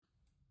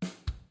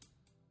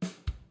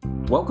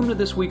Welcome to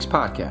this week's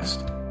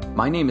podcast.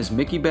 My name is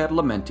Mickey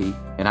Badalamenti,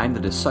 and I'm the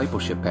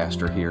discipleship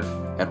pastor here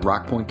at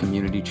Rock Point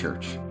Community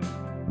Church.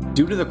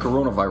 Due to the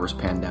coronavirus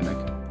pandemic,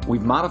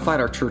 we've modified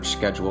our church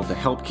schedule to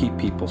help keep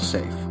people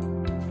safe.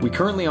 We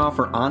currently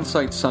offer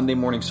on-site Sunday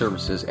morning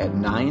services at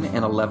 9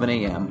 and 11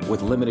 a.m.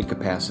 with limited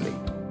capacity,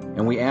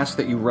 and we ask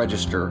that you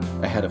register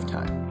ahead of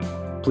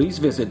time. Please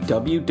visit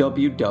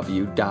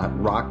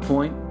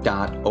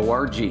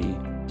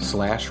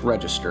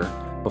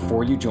www.rockpoint.org/register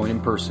before you join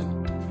in person.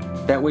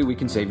 That way we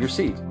can save your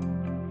seat.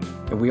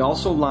 And we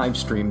also live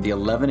stream the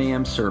 11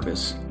 a.m.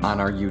 service on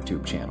our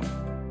YouTube channel.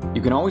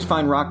 You can always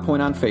find Rock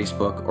Point on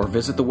Facebook or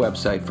visit the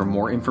website for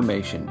more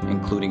information,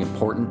 including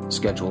important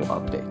schedule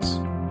updates.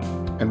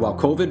 And while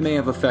COVID may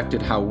have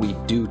affected how we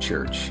do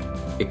church,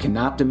 it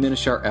cannot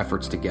diminish our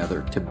efforts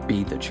together to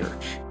be the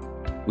church.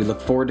 We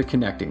look forward to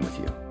connecting with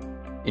you.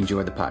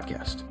 Enjoy the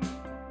podcast.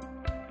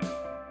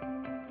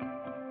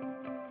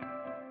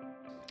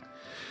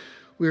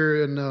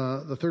 We're in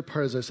the third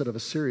part, as I said, of a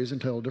series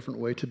entitled Different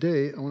Way.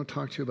 Today, I want to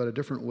talk to you about a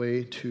different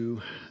way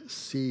to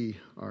see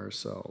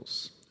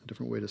ourselves. A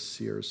different way to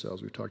see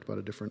ourselves. We've talked about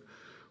a different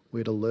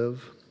way to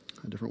live,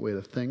 a different way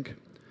to think,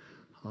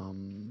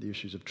 the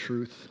issues of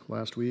truth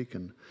last week.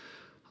 And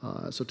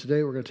so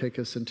today we're going to take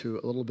us into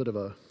a little bit of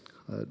a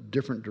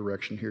different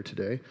direction here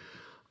today.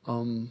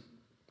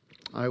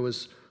 I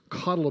was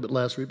caught a little bit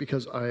last week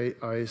because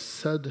I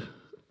said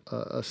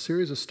a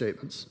series of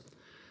statements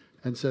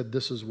and said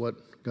this is what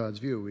God's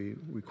view.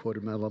 We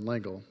quoted Madeline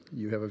L'Engle.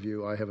 You have a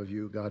view, I have a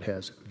view, God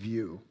has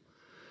view.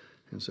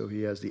 And so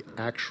he has the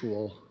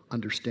actual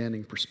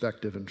understanding,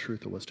 perspective, and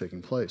truth of what's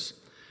taking place.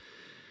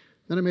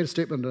 Then I made a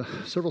statement,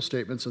 several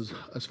statements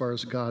as far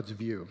as God's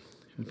view.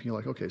 And you're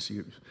like, okay, so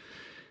you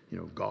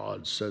know,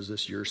 God says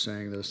this, you're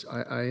saying this.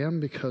 I am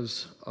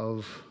because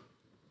of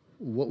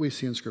what we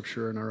see in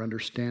Scripture and our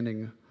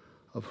understanding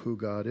of who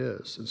God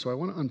is. And so I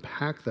want to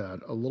unpack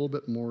that a little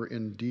bit more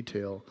in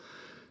detail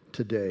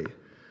today.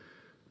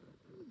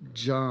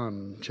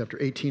 John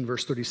chapter 18,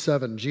 verse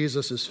 37,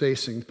 Jesus is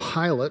facing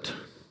Pilate,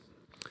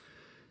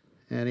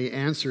 and he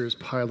answers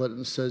Pilate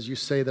and says, you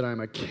say that I'm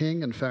a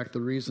king. In fact,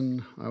 the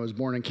reason I was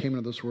born and came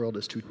into this world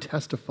is to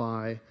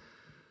testify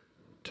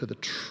to the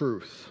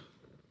truth.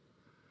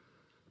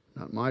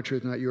 Not my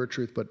truth, not your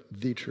truth, but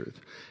the truth.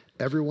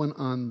 Everyone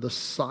on the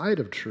side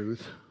of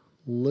truth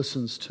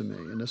listens to me.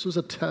 And this was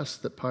a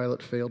test that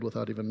Pilate failed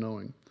without even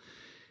knowing.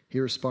 He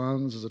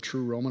responds as a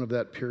true Roman of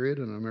that period,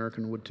 and an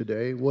American would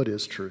today, what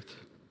is truth?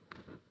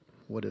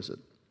 What is it?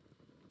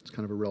 It's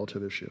kind of a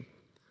relative issue.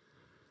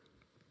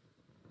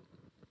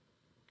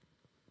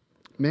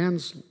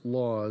 Man's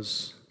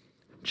laws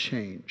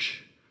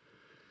change.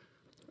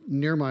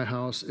 Near my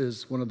house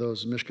is one of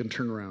those Michigan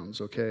turnarounds,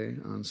 okay,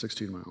 on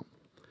 16 Mile.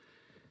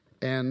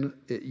 And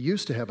it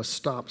used to have a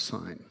stop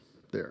sign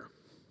there.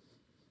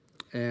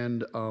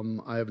 And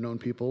I have known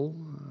people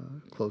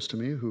close to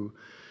me who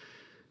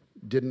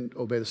didn't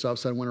obey the stop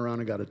sign, went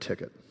around and got a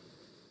ticket.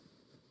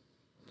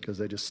 Because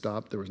they just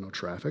stopped, there was no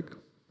traffic.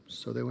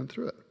 So they went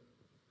through it.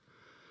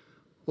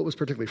 What was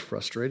particularly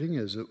frustrating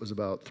is it was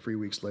about 3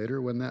 weeks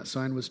later when that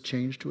sign was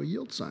changed to a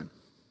yield sign.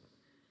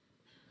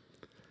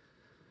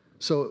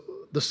 So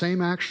the same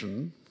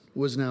action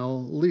was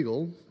now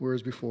legal,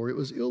 whereas before it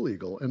was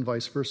illegal, and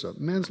vice versa.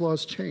 Man's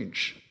laws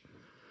change.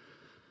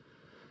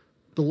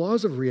 The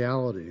laws of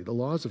reality, the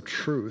laws of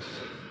truth,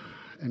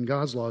 and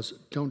God's laws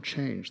don't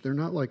change. They're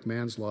not like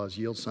man's laws,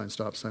 yield sign,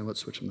 stop sign,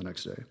 let's switch them the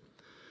next day.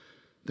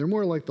 They're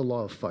more like the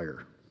law of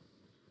fire.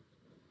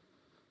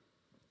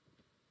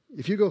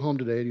 If you go home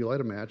today and you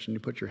light a match and you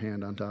put your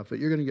hand on top of it,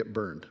 you're going to get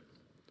burned.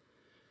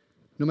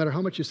 No matter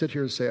how much you sit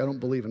here and say, I don't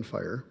believe in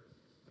fire,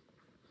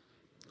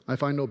 I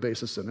find no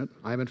basis in it,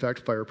 I am in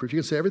fact fireproof. You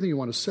can say everything you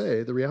want to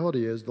say. The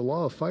reality is the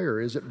law of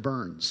fire is it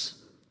burns,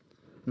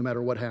 no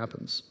matter what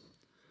happens.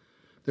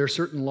 There are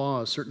certain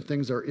laws, certain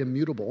things are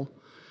immutable,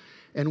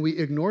 and we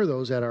ignore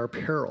those at our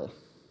peril.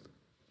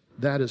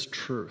 That is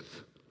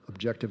truth,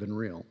 objective and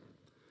real.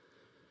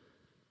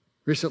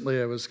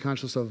 Recently, I was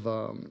conscious of,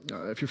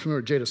 if you're familiar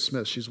with Jada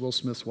Smith, she's Will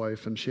Smith's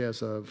wife, and she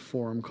has a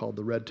forum called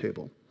The Red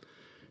Table.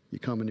 You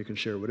come and you can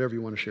share whatever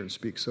you want to share and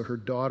speak. So her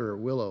daughter,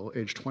 Willow,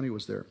 age 20,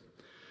 was there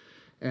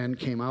and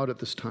came out at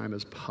this time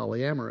as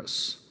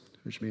polyamorous,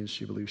 which means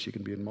she believes she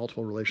can be in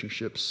multiple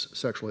relationships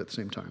sexually at the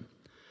same time.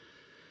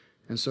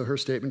 And so her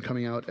statement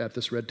coming out at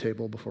this Red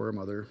Table before her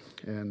mother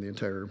and the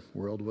entire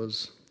world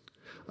was,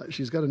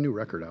 she's got a new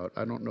record out.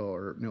 I don't know,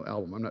 or new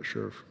album. I'm not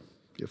sure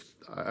if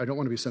I don't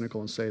want to be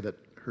cynical and say that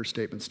her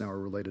statements now are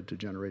related to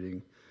generating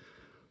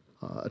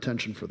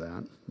attention for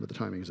that, but the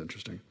timing is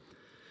interesting.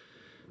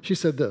 She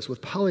said this,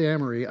 with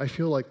polyamory, I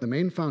feel like the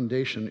main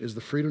foundation is the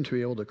freedom to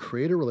be able to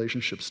create a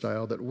relationship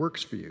style that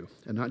works for you,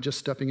 and not just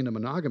stepping into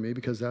monogamy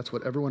because that's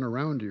what everyone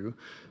around you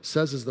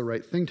says is the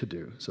right thing to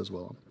do, says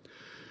Willow.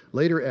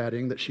 Later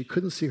adding that she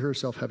couldn't see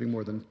herself having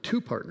more than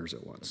 2 partners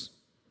at once.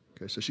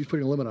 Okay, so she's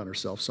putting a limit on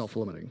herself,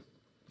 self-limiting,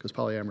 because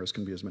polyamorous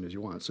can be as many as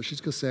you want. So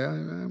she's going to say,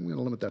 I'm going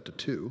to limit that to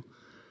 2.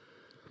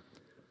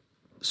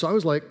 So I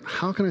was like,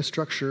 how can I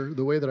structure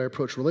the way that I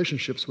approach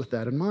relationships with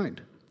that in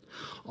mind?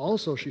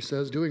 Also, she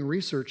says, doing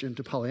research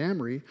into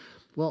polyamory,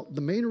 well,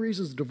 the main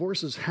reasons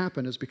divorces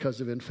happen is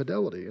because of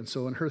infidelity. And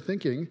so in her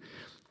thinking,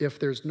 if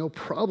there's no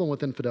problem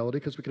with infidelity,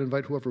 because we can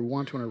invite whoever we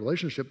want to in a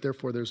relationship,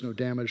 therefore there's no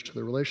damage to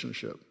the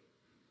relationship.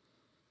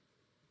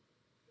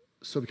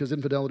 So because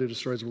infidelity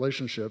destroys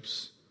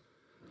relationships,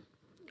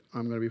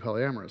 I'm going to be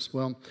polyamorous.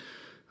 Well,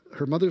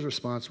 her mother's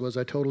response was,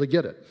 I totally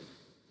get it.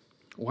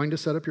 Wanting to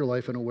set up your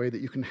life in a way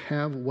that you can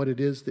have what it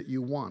is that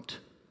you want.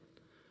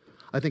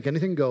 I think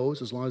anything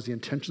goes as long as the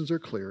intentions are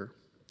clear.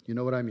 You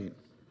know what I mean.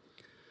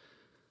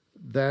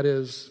 That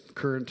is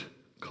current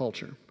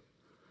culture.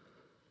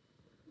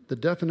 The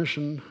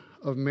definition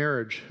of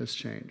marriage has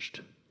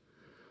changed.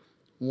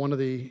 One of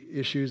the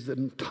issues that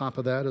on top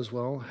of that as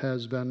well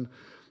has been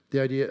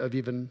the idea of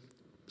even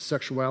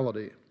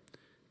sexuality.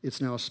 It's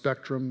now a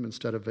spectrum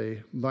instead of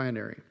a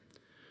binary.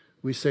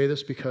 We say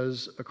this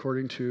because,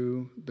 according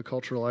to the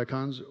cultural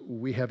icons,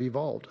 we have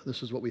evolved.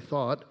 This is what we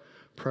thought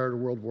prior to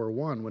World War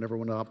I, when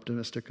everyone was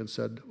optimistic and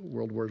said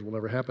world wars will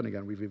never happen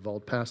again. We've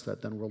evolved past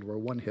that. Then World War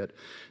I hit,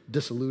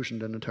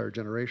 disillusioned an entire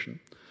generation.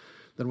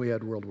 Then we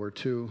had World War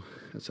II,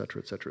 et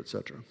cetera, et cetera, et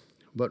cetera.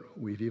 But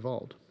we've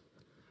evolved.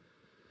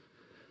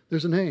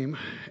 There's a name,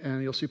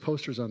 and you'll see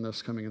posters on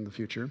this coming in the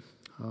future,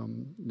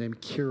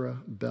 named Keira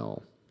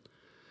Bell.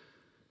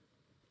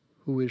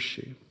 Who is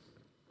she?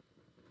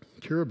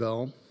 Keira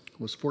Bell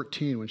was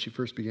 14 when she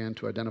first began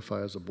to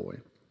identify as a boy.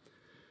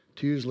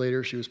 2 years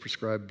later, she was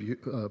prescribed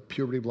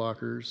puberty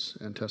blockers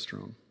and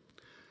testosterone.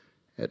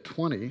 At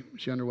 20,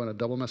 she underwent a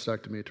double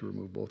mastectomy to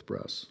remove both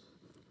breasts.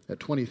 At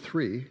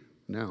 23,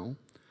 now,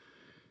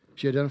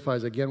 she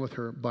identifies again with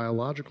her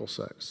biological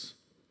sex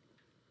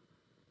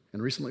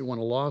and recently won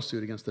a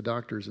lawsuit against the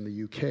doctors in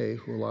the UK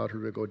who allowed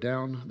her to go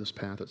down this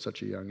path at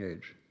such a young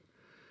age.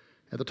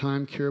 At the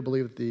time, Keira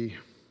believed the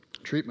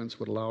treatments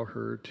would allow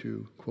her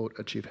to, quote,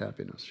 achieve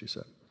happiness, she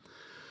said.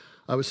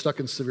 I was stuck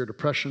in severe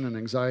depression and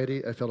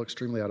anxiety. I felt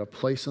extremely out of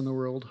place in the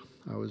world.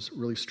 I was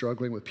really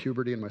struggling with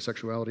puberty and my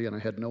sexuality, and I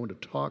had no one to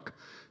talk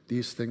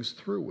these things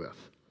through with.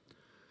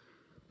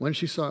 When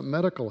she sought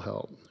medical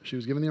help, she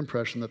was given the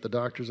impression that the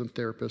doctors and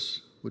therapists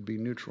would be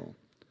neutral.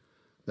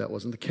 That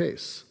wasn't the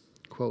case.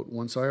 Quote,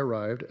 once I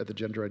arrived at the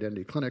gender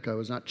identity clinic, I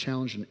was not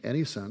challenged in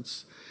any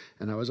sense,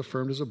 and I was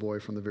affirmed as a boy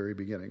from the very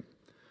beginning.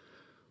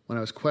 When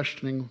I was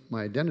questioning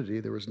my identity,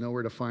 there was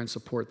nowhere to find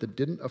support that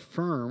didn't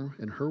affirm,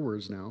 in her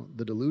words now,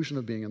 the delusion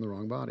of being in the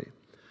wrong body.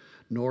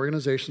 No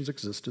organizations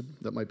existed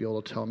that might be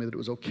able to tell me that it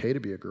was okay to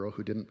be a girl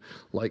who didn't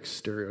like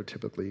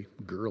stereotypically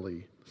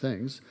girly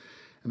things,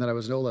 and that I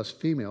was no less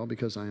female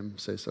because I am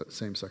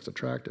same-sex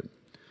attracted.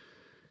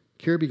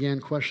 Keira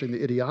began questioning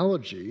the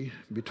ideology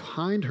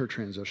behind her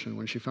transition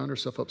when she found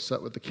herself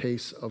upset with the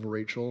case of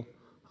Rachel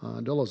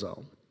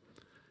Dolezal.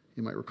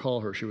 You might recall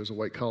her. She was a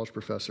white college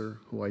professor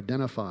who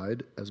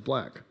identified as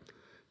black.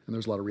 And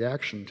there's a lot of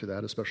reaction to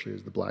that, especially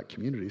as the black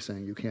community,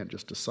 saying you can't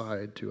just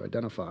decide to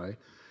identify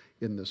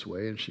in this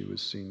way, and she was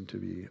seen to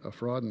be a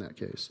fraud in that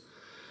case.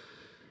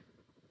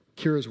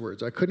 Keira's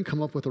words, I couldn't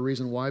come up with a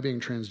reason why being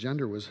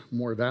transgender was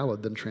more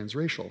valid than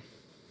transracial.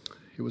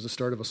 It was the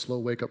start of a slow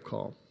wake-up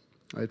call.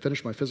 I had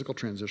finished my physical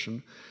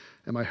transition,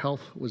 and my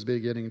health was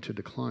beginning to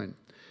decline.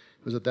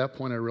 It was at that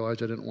point I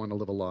realized I didn't want to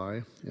live a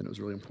lie, and it was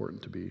really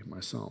important to be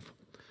myself.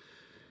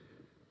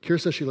 Keira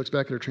says she looks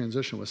back at her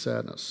transition with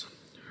sadness.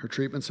 Her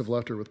treatments have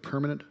left her with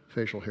permanent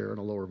facial hair and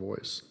a lower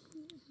voice.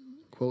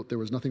 Quote, there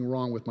was nothing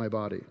wrong with my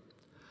body.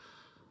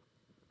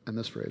 And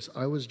this phrase,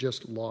 I was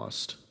just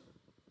lost.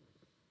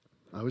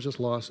 I was just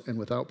lost and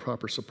without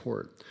proper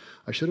support.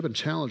 I should have been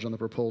challenged on the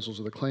proposals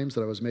or the claims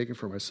that I was making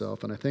for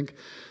myself, and I think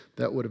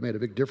that would have made a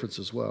big difference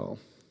as well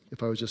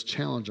if I was just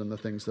challenged on the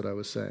things that I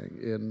was saying.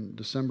 In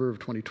December of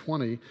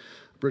 2020, a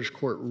British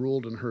court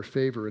ruled in her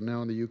favor, and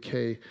now in the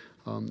UK,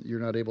 you're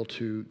not able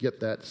to get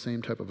that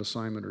same type of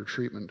assignment or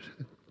treatment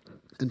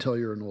until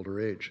you're an older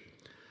age.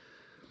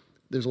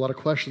 There's a lot of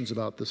questions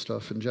about this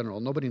stuff in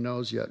general. Nobody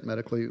knows yet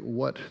medically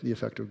what the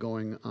effect of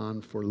going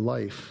on for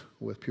life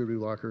with puberty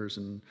blockers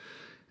and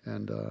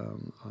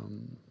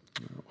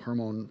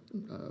hormone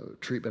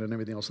treatment and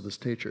everything else of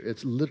this nature.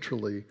 It's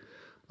literally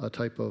a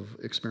type of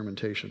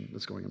experimentation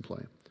that's going in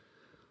play.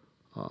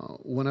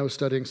 When I was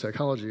studying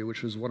psychology,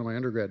 which was one of my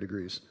undergrad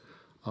degrees,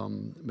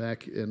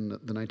 back in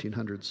the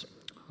 1900s,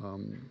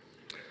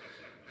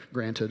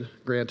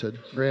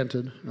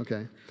 granted,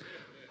 okay.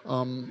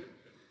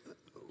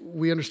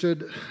 We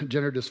understood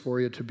gender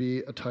dysphoria to be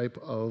a type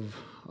of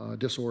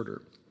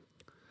disorder.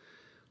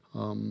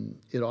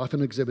 It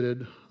often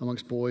exhibited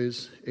amongst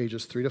boys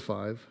ages 3 to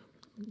 5.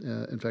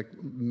 In fact,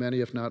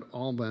 many, if not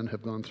all men,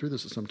 have gone through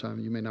this at some time.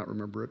 You may not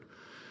remember it,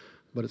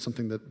 but it's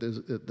something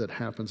that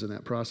happens in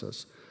that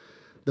process.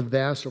 The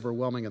vast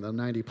overwhelming of the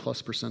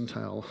 90-plus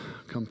percentile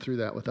come through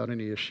that without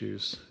any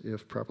issues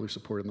if properly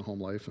supported in the home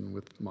life and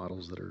with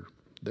models that are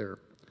there.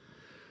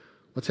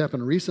 What's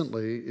happened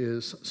recently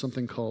is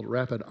something called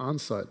rapid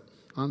onset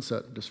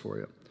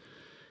dysphoria.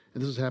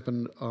 And this has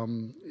happened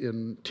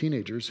in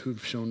teenagers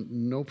who've shown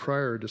no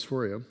prior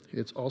dysphoria.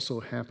 It's also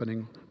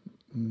happening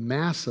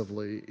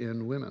massively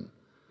in women.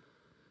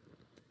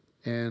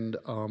 And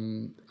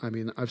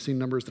I've seen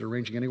numbers that are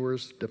ranging anywhere,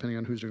 depending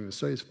on who's doing the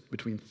studies,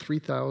 between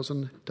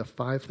 3,000 to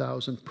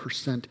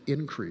 5,000%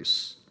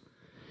 increase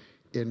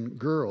in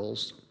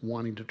girls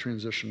wanting to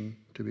transition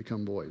to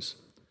become boys.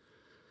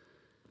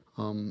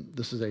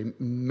 This is a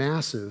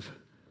massive,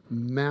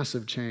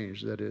 massive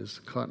change that is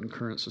caught in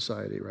current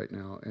society right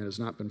now and has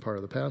not been part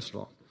of the past at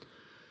all.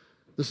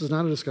 This is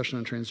not a discussion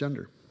on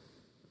transgender,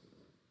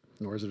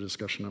 nor is it a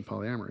discussion on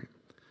polyamory.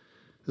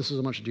 This is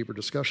a much deeper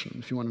discussion.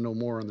 If you want to know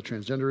more on the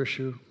transgender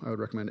issue, I would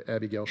recommend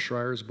Abigail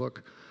Schreier's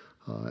book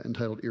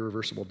entitled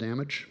Irreversible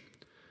Damage.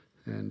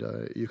 And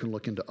you can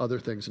look into other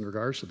things in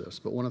regards to this.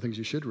 But one of the things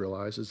you should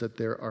realize is that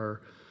there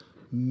are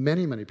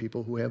many, many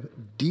people who have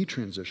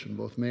detransitioned,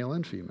 both male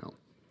and female.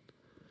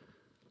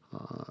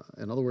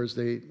 In other words,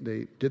 they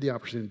did the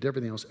operation and did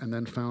everything else and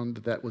then found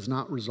that that was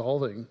not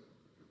resolving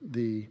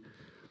the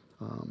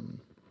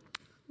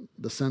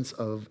sense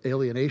of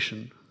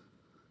alienation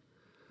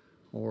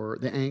or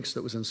the angst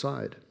that was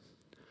inside.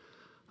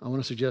 I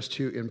want to suggest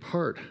to you, in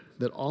part,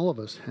 that all of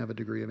us have a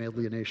degree of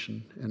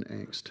alienation and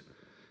angst.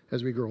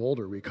 As we grow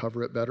older, we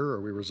cover it better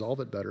or we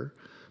resolve it better,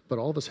 but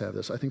all of us have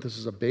this. I think this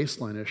is a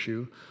baseline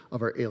issue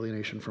of our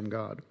alienation from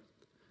God.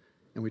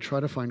 And we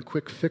try to find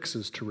quick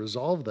fixes to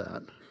resolve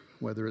that,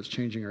 whether it's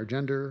changing our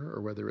gender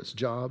or whether it's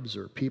jobs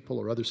or people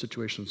or other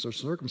situations or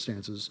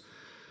circumstances.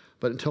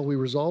 But until we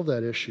resolve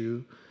that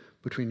issue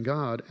between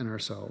God and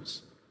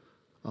ourselves,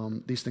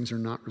 these things are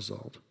not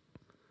resolved.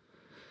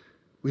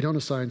 We don't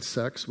assign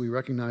sex. We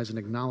recognize and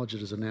acknowledge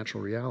it as a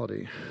natural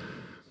reality.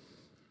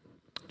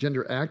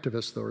 Gender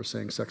activists, though, are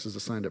saying sex is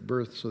assigned at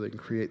birth so they can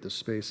create this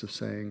space of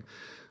saying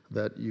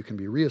that you can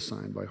be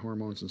reassigned by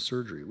hormones and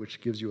surgery,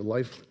 which gives you a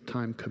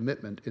lifetime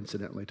commitment,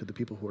 incidentally, to the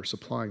people who are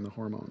supplying the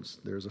hormones.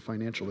 There's a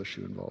financial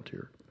issue involved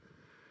here.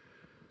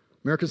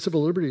 American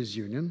Civil Liberties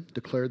Union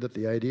declared that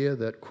the idea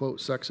that,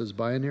 quote, sex is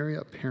binary,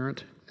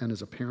 apparent, and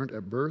is apparent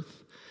at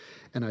birth,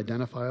 and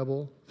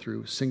identifiable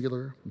through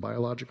singular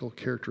biological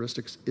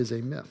characteristics is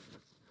a myth.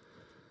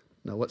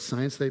 Now, what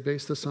science they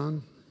base this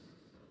on?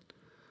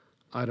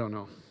 I don't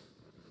know,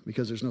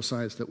 because there's no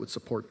science that would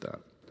support that.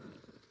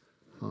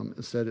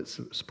 Instead, it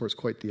supports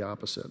quite the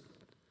opposite.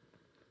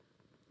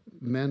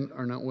 Men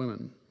are not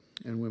women,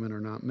 and women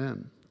are not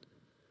men.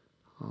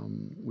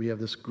 We have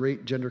this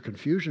great gender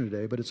confusion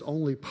today, but it's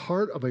only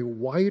part of a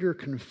wider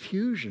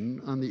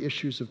confusion on the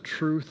issues of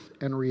truth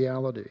and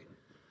reality.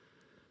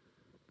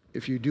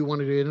 If you do want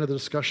to get into the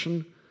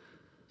discussion,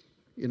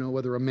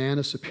 whether a man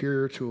is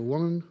superior to a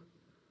woman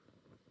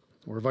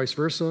or vice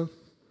versa,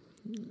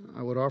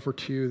 I would offer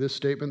to you this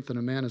statement that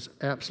a man is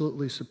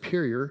absolutely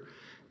superior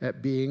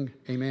at being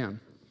a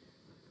man.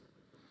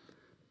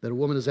 That a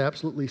woman is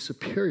absolutely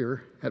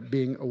superior at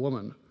being a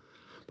woman.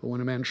 But when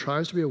a man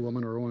tries to be a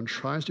woman or a woman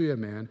tries to be a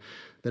man,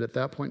 that at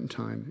that point in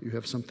time, you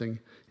have something,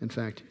 in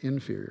fact,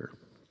 inferior.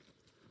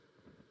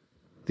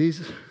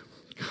 These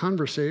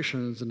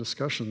conversations and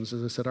discussions,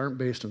 as I said, aren't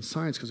based on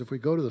science, because if we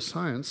go to the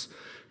science,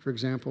 for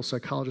example,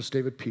 psychologist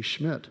David P.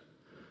 Schmidt,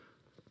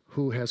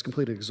 who has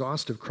completed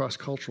exhaustive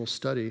cross-cultural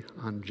study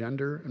on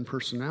gender and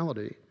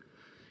personality,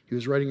 he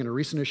was writing in a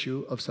recent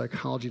issue of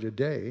Psychology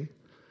Today.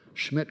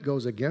 Schmidt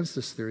goes against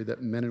this theory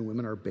that men and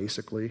women are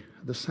basically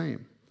the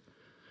same.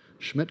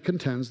 Schmidt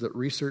contends that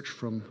research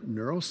from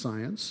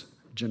neuroscience,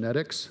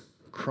 genetics,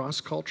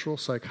 cross-cultural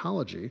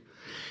psychology,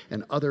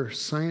 and other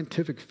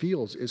scientific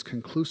fields is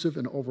conclusive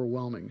and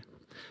overwhelming.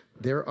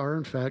 There are,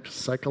 in fact,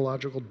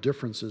 psychological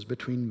differences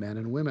between men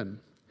and women,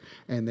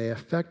 and they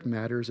affect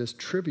matters as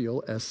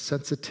trivial as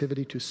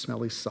sensitivity to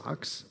smelly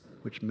socks,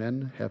 which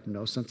men have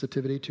no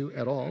sensitivity to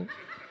at all.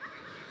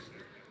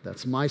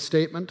 That's my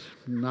statement,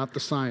 not the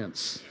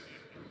science.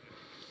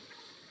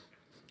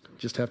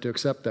 Just have to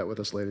accept that with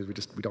us, ladies.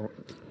 We don't.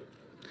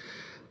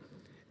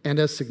 And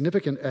as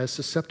significant as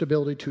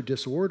susceptibility to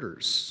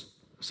disorders,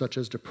 such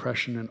as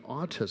depression and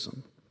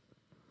autism.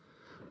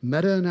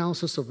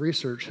 Meta-analysis of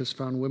research has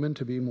found women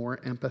to be more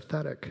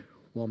empathetic,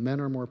 while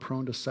men are more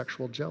prone to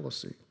sexual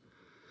jealousy.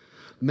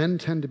 Men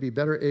tend to be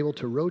better able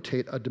to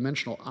rotate a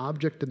dimensional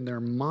object in their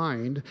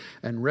mind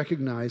and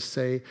recognize,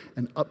 say,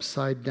 an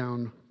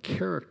upside-down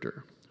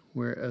character,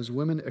 whereas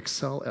women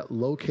excel at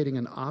locating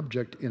an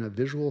object in a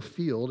visual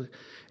field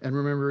and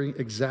remembering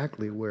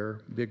exactly where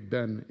Big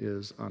Ben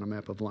is on a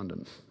map of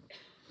London.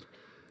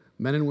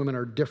 Men and women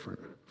are different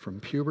from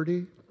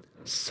puberty,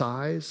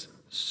 size,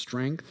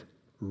 strength,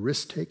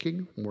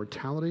 risk-taking,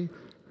 mortality,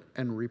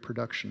 and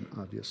reproduction,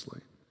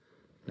 obviously.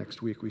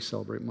 Next week, we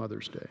celebrate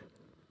Mother's Day.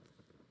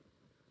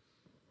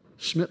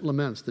 Schmidt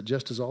laments that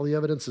just as all the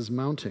evidence is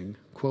mounting,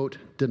 quote,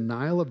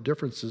 denial of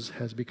differences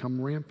has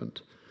become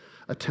rampant.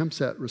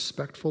 Attempts at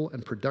respectful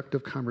and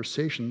productive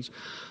conversations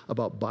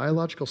about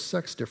biological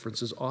sex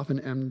differences often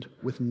end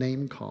with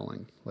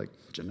name-calling, like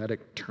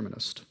genetic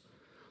terminist,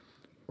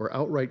 or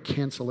outright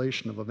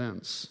cancellation of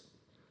events,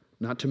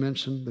 not to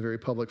mention the very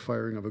public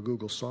firing of a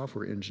Google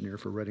software engineer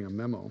for writing a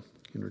memo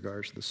in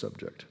regards to the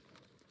subject.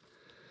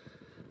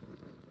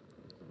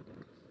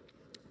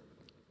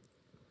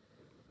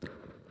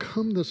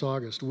 Come this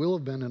August, we'll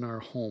have been in our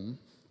home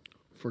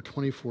for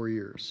 24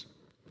 years.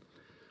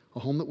 a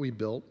home that we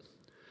built.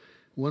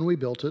 When we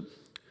built it,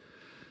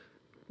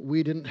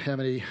 we didn't have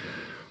any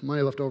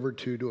money left over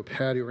to do a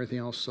patio or anything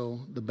else, so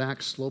the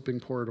back sloping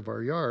part of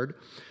our yard,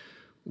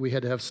 we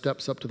had to have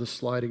steps up to the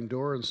sliding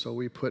door, and so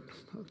we put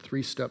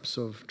 3 steps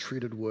of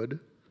treated wood,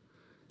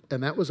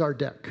 and that was our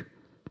deck.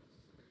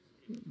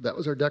 That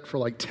was our deck for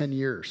like 10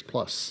 years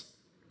plus,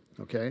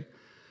 okay?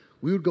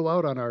 We would go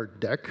out on our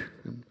deck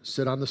and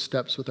sit on the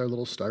steps with our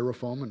little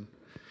styrofoam, and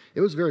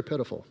it was very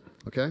pitiful,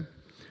 okay?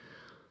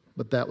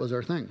 But that was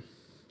our thing.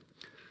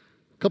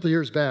 A couple of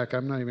years back,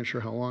 I'm not even sure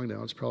how long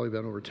now, it's probably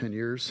been over 10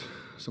 years,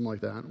 something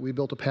like that, we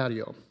built a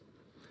patio.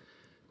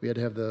 We had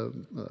to have the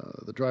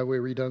driveway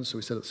redone, so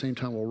we said at the same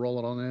time we'll roll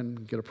it on in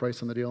and get a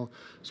price on the deal.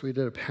 So we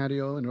did a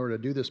patio. In order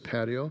to do this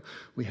patio,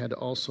 we had to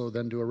also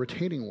then do a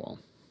retaining wall.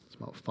 It's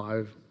about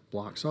 5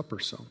 blocks up or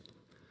so.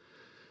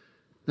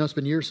 Now it's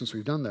been years since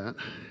we've done that,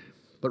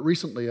 but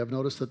recently I've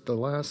noticed that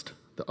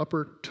the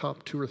upper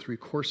top 2 or 3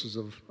 courses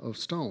of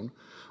stone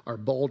are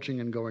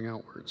bulging and going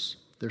outwards.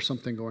 There's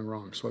something going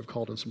wrong. So I've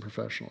called in some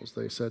professionals.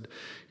 They said,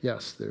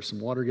 yes, there's some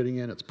water getting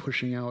in, it's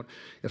pushing out.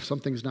 If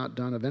something's not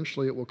done,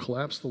 eventually it will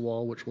collapse the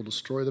wall, which will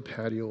destroy the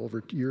patio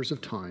over years of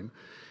time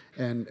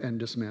and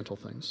dismantle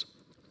things.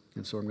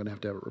 And so I'm going to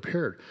have it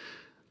repaired.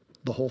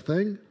 The whole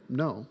thing?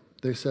 No.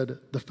 They said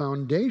the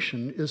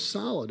foundation is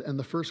solid, and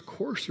the first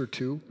course or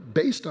 2,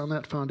 based on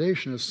that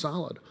foundation, is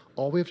solid.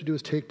 All we have to do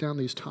is take down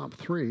these top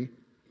 3,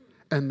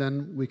 and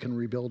then we can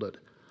rebuild it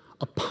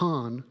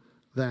upon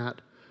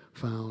that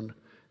foundation.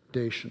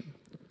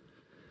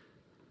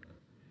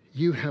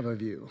 You have a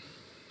view.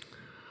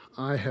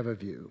 I have a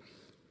view.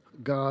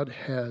 God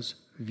has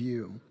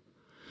view.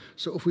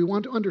 So if we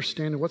want to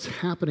understand what's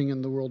happening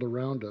in the world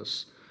around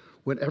us,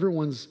 when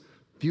everyone's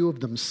view of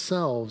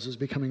themselves is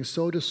becoming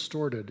so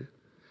distorted,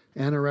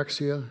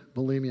 anorexia,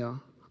 bulimia,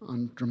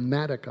 on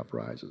dramatic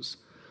uprises,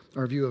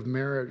 our view of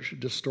marriage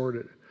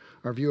distorted,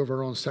 our view of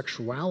our own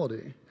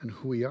sexuality and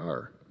who we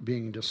are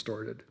being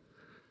distorted,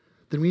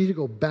 then we need to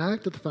go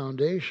back to the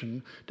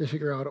foundation to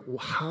figure out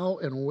how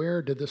and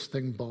where did this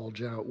thing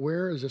bulge out?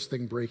 Where is this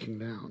thing breaking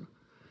down?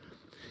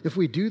 If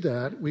we do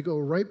that, we go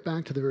right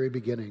back to the very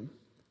beginning,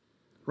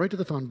 right to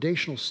the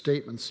foundational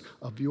statements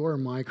of your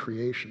and my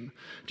creation.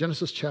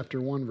 Genesis chapter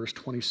 1, verse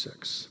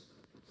 26.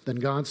 Then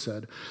God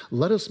said,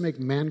 "Let us make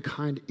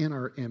mankind in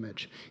our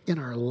image, in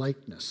our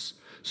likeness,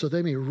 so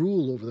they may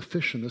rule over the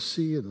fish in the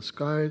sea and the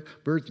sky,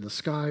 birds in the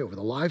sky, over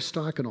the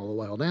livestock and all the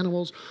wild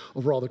animals,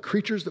 over all the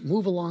creatures that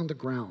move along the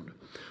ground."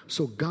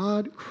 So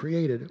God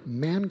created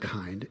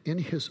mankind in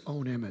his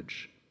own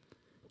image.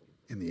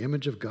 In the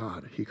image of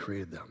God, he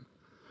created them.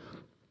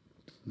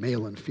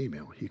 Male and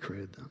female, he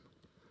created them.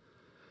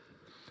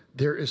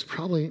 There is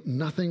probably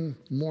nothing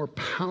more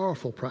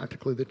powerful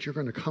practically that you're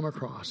going to come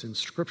across in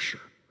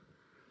Scripture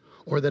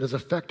or that has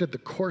affected the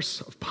course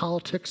of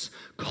politics,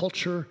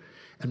 culture,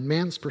 and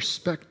man's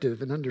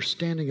perspective and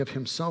understanding of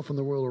himself and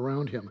the world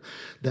around him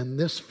than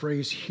this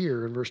phrase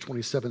here in verse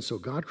 27. So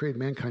God created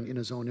mankind in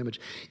his own image.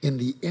 In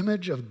the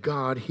image of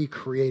God, he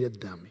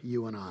created them,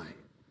 you and I.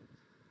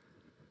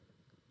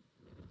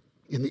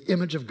 In the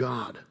image of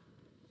God.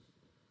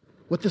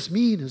 What this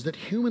means is that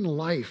human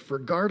life,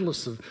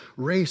 regardless of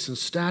race and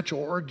stature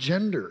or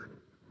gender,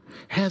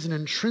 has an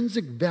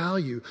intrinsic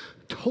value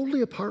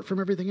totally apart from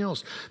everything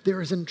else. There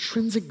is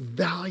intrinsic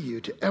value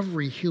to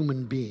every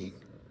human being.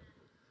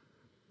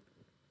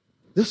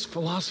 This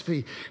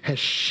philosophy has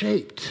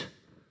shaped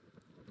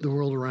the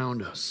world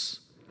around us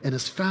and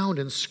is found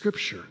in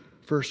Scripture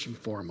first and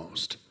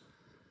foremost.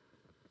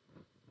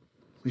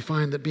 We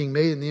find that being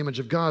made in the image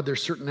of God,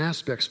 there's certain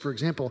aspects. For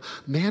example,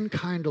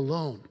 mankind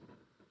alone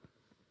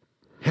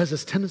has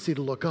this tendency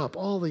to look up.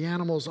 All the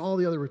animals, all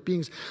the other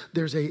beings,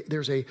 there's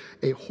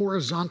a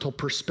horizontal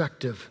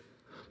perspective.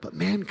 But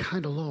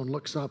mankind alone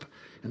looks up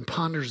and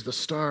ponders the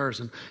stars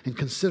and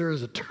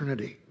considers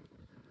eternity.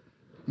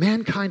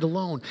 Mankind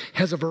alone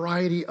has a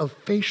variety of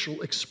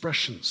facial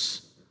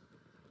expressions.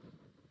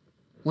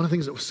 One of the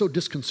things that was so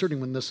disconcerting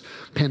when this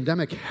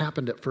pandemic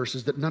happened at first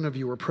is that none of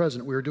you were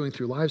present. We were doing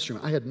through live stream.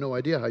 I had no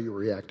idea how you were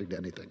reacting to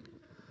anything.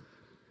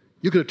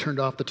 You could have turned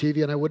off the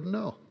TV and I wouldn't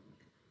know.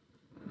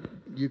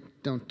 You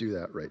don't do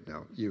that right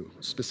now. You,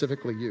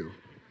 specifically you,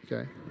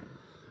 okay?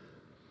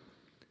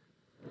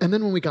 And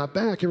then when we got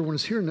back, everyone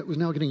was here and it was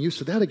now getting used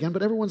to that again,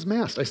 but everyone's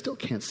masked. I still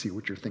can't see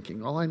what you're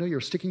thinking. All I know,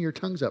 you're sticking your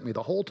tongues at me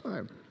the whole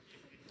time.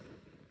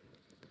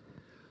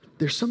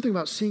 There's something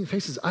about seeing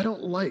faces I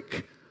don't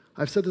like.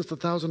 I've said this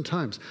 1,000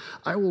 times.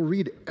 I will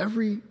read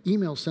every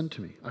email sent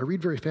to me. I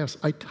read very fast.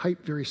 I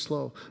type very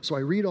slow. So I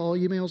read all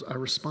emails. I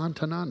respond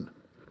to none.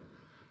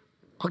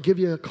 I'll give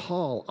you a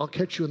call. I'll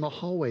catch you in the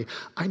hallway.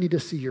 I need to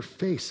see your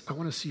face. I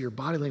want to see your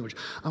body language.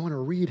 I want to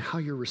read how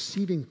you're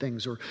receiving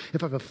things, or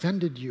if I've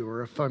offended you,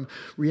 or if I'm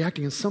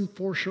reacting in some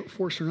force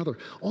or another.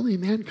 Only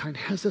mankind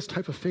has this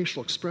type of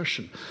facial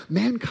expression.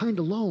 Mankind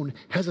alone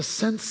has a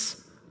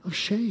sense of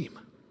shame.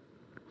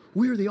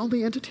 We are the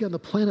only entity on the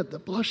planet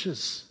that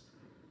blushes.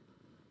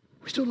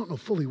 We still don't know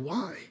fully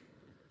why.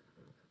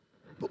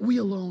 But we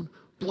alone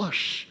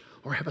blush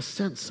or have a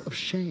sense of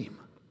shame.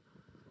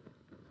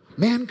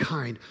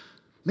 Mankind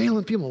Male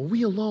and female,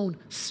 we alone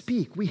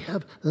speak. We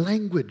have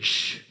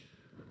language.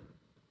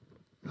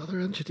 No other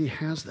entity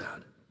has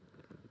that.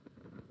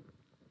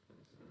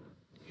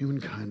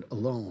 Humankind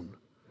alone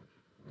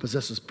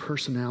possesses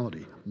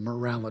personality,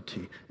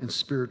 morality, and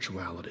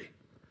spirituality.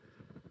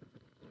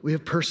 We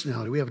have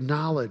personality, we have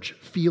knowledge,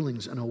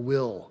 feelings, and a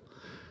will.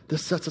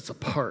 This sets us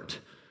apart.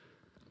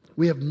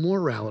 We have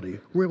morality.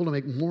 We're able to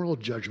make moral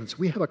judgments.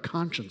 We have a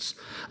conscience.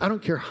 I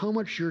don't care how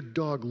much your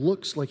dog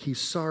looks like he's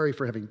sorry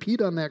for having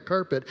peed on that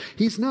carpet.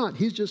 He's not.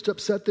 He's just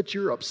upset that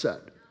you're upset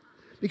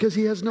because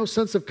he has no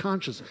sense of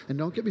conscience. And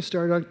don't get me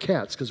started on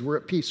cats because we're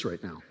at peace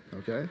right now,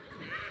 okay?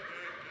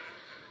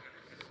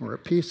 We're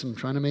at peace and I'm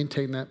trying to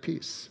maintain that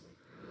peace.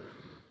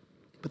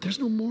 But there's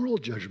no moral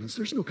judgments.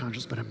 There's no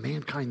conscience, but in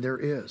mankind there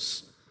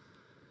is.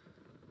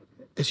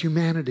 As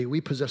humanity, we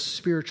possess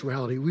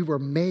spirituality. We were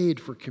made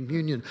for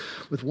communion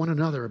with one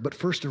another, but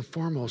first and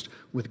foremost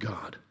with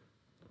God.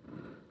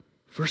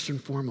 First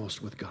and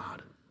foremost with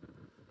God.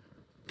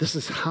 This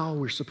is how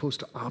we're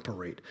supposed to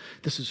operate.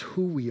 This is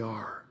who we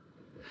are.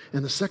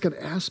 And the second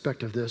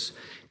aspect of this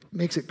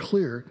makes it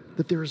clear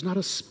that there is not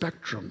a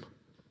spectrum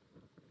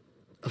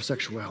of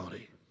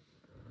sexuality,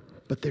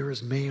 but there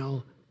is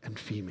male and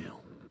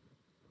female.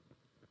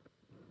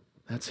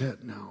 That's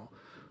it now.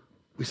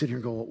 We sit here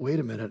and go, well, wait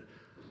a minute.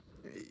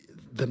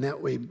 Then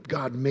that way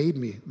God made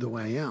me the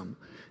way I am.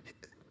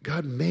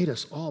 God made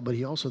us all, but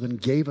he also then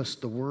gave us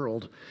the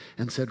world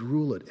and said,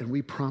 rule it. And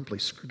we promptly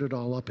screwed it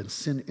all up and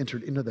sin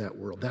entered into that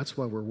world. That's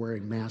why we're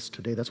wearing masks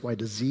today. That's why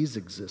disease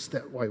exists.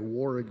 That's why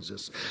war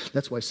exists.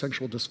 That's why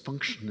sexual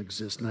dysfunction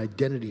exists and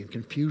identity and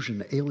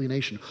confusion and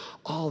alienation.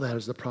 All that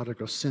is the product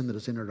of sin that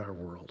has entered our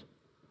world.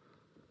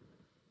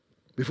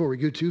 Before we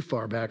go too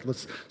far back,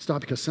 let's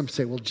stop because some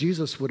say, well,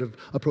 Jesus would have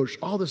approached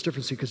all this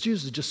differently because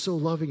Jesus is just so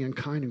loving and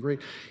kind and great.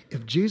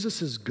 If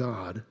Jesus is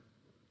God,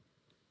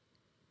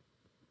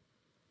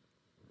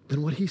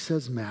 then what he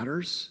says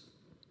matters.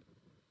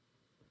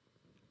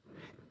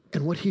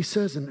 And what he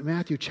says in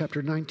Matthew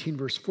chapter 19,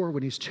 verse 4,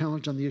 when he's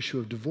challenged on the issue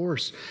of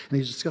divorce and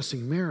he's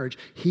discussing marriage,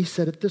 he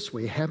said it this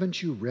way.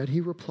 Haven't you read,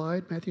 he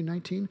replied, Matthew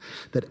 19,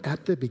 that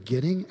at the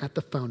beginning, at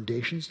the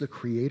foundations, the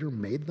Creator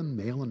made them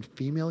male and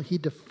female? He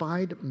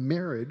defined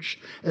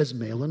marriage as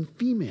male and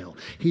female.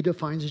 He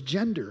defines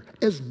gender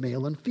as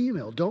male and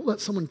female. Don't let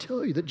someone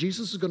tell you that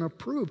Jesus is going to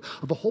approve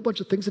of a whole bunch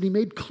of things that he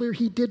made clear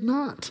he did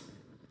not.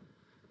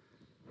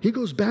 He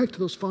goes back to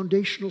those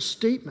foundational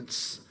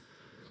statements.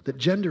 That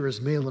gender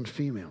is male and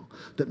female,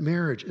 that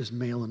marriage is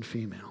male and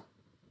female.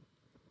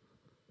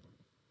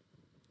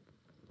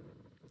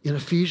 In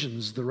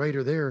Ephesians, the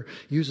writer there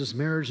uses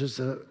marriage as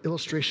an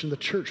illustration of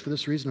the church. For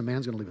this reason, a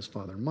man's going to leave his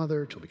father and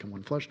mother till become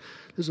one flesh.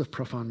 This is a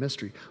profound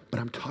mystery. But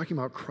I'm talking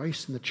about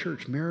Christ and the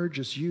church. Marriage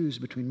is used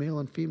between male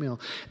and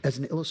female as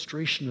an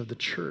illustration of the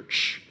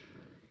church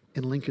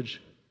in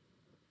linkage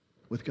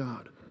with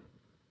God.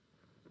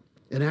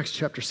 In Acts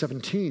chapter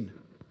 17,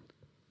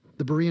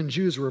 the Berean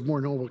Jews were of more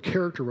noble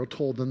character, we're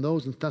told, than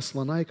those in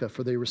Thessalonica,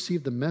 for they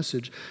received the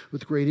message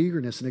with great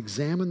eagerness and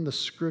examined the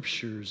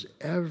scriptures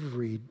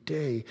every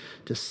day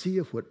to see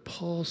if what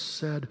Paul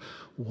said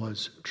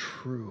was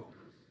true.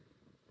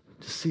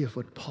 To see if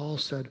what Paul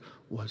said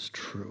was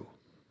true.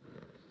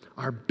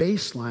 Our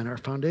baseline, our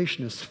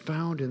foundation is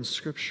found in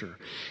Scripture.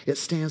 It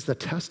stands the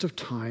test of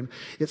time.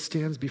 It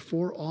stands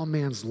before all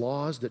man's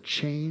laws that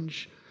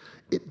change.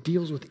 It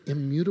deals with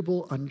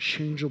immutable,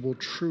 unchangeable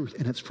truth,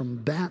 and it's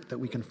from that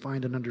we can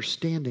find an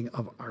understanding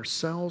of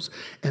ourselves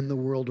and the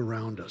world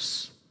around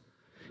us.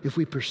 If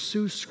we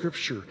pursue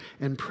Scripture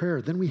and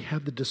prayer, then we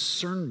have the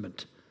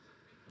discernment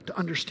to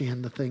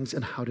understand the things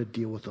and how to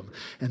deal with them.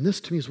 And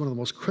this, to me, is one of the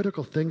most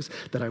critical things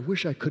that I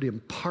wish I could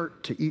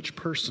impart to each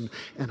person,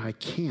 and I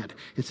can't.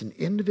 It's an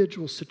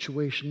individual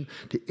situation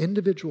to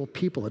individual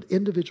people at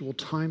individual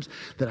times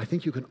that I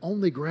think you can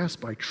only grasp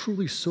by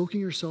truly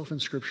soaking yourself in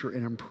Scripture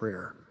and in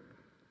prayer.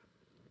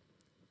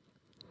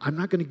 I'm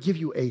not going to give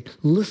you a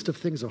list of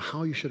things of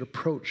how you should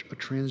approach a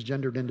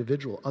transgendered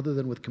individual other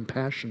than with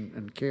compassion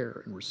and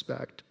care and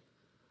respect.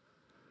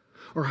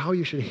 Or how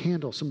you should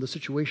handle some of the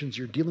situations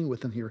you're dealing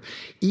with in here.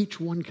 Each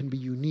one can be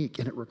unique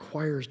and it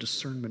requires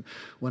discernment.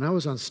 When I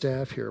was on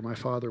staff here, my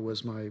father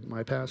was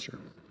my pastor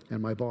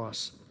and my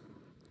boss.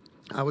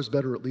 I was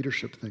better at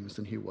leadership things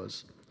than he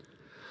was.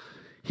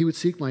 He would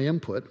seek my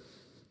input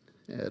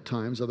at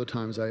times. Other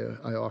times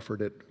I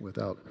offered it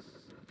without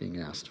being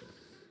asked,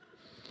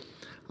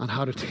 on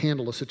how to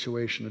handle a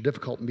situation, a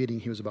difficult meeting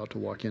he was about to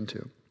walk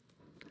into.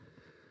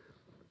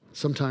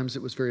 Sometimes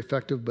it was very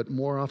effective, but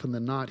more often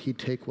than not, he'd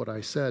take what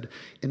I said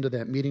into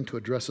that meeting to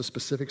address a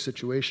specific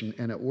situation,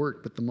 and it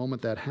worked. But the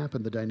moment that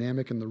happened, the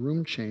dynamic in the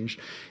room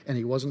changed, and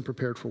he wasn't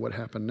prepared for what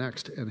happened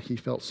next, and he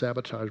felt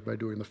sabotaged by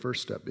doing the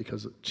first step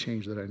because it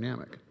changed the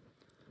dynamic.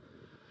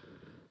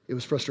 It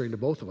was frustrating to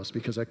both of us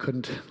because I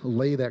couldn't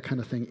lay that kind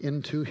of thing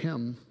into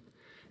him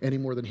any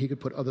more than he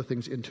could put other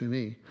things into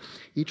me.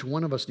 Each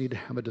one of us need to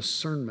have a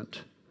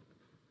discernment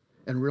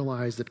and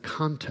realize that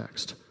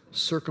context,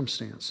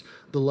 circumstance,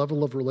 the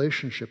level of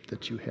relationship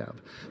that you have,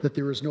 that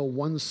there is no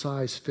one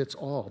size fits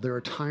all. There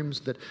are times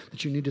that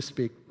you need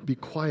to be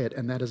quiet,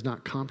 and that is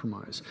not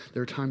compromise.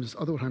 There are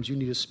other times you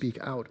need to speak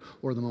out,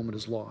 or the moment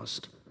is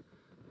lost.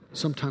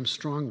 Sometimes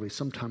strongly,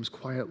 sometimes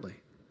quietly.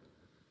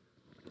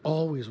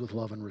 Always with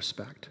love and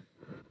respect.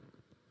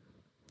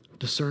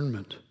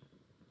 Discernment.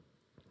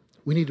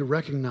 We need to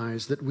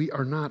recognize that we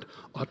are not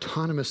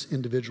autonomous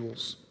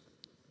individuals.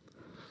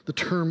 The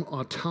term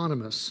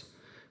autonomous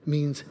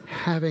means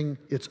having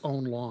its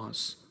own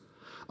laws.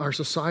 Our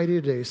society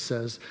today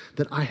says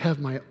that I have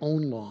my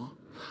own law.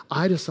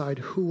 I decide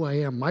who I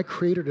am. My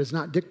Creator does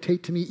not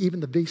dictate to me even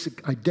the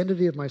basic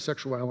identity of my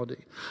sexuality.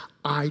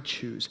 I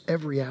choose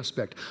every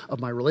aspect of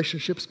my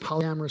relationships,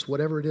 polyamorous,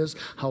 whatever it is,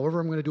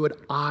 however I'm going to do it,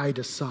 I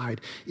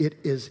decide. It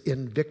is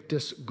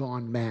Invictus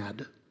gone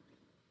mad.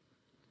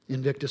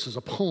 Invictus is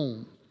a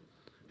poem.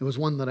 It was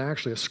one that I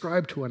actually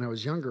ascribed to when I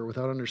was younger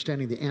without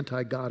understanding the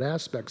anti-God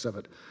aspects of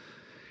it.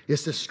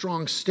 It's this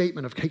strong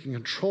statement of taking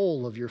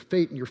control of your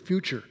fate and your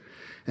future.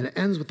 And it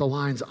ends with the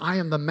lines, I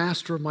am the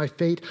master of my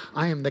fate.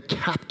 I am the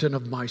captain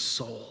of my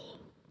soul.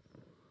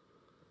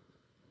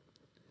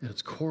 At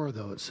its core,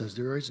 though, it says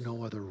there is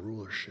no other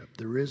rulership.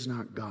 There is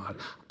not God.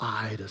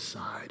 I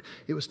decide.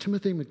 It was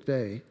Timothy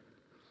McVeigh,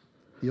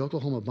 the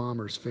Oklahoma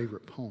Bombers'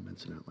 favorite poem,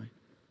 incidentally.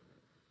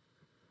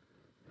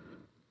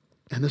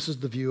 And this is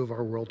the view of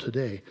our world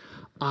today.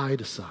 I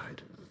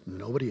decide.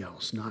 Nobody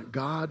else. Not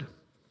God,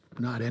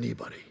 not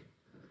anybody.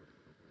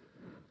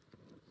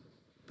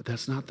 But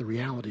that's not the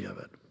reality of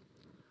it.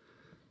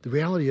 The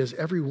reality is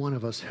every one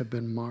of us have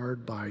been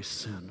marred by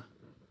sin.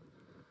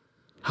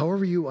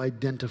 However you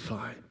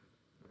identify,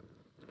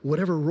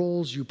 whatever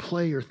roles you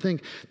play or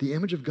think, the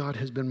image of God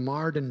has been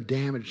marred and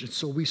damaged. And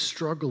so we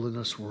struggle in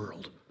this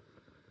world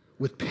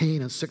with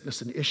pain and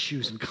sickness and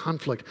issues and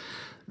conflict.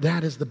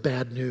 That is the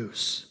bad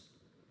news.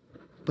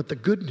 But the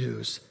good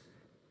news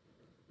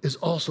is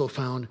also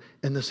found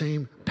in the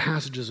same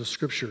passages of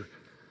Scripture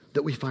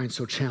that we find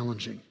so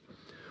challenging.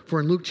 For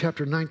in Luke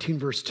chapter 19,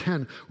 verse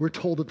 10, we're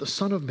told that the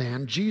Son of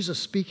Man, Jesus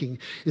speaking,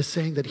 is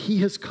saying that he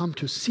has come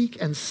to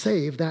seek and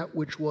save that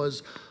which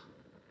was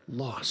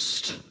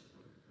lost.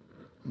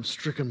 I'm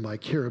stricken by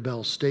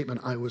Carabelle's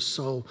statement, I was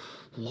so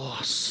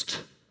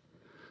lost.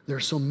 There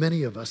are so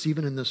many of us,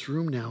 even in this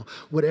room now,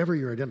 whatever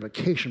your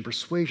identification,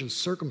 persuasion,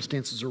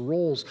 circumstances, or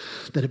roles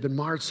that have been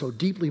marred so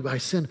deeply by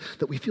sin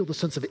that we feel the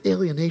sense of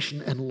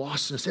alienation and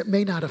lostness. It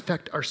may not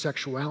affect our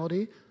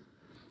sexuality.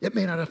 It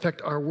may not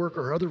affect our work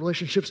or other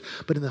relationships,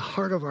 but in the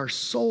heart of our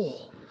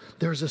soul,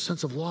 there's a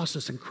sense of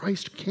lostness, and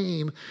Christ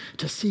came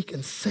to seek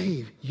and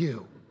save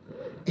you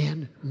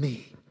and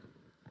me.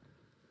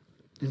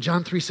 In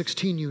John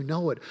 3:16, you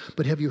know it,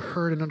 but have you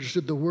heard and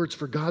understood the words,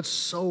 for God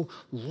so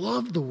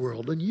loved the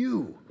world and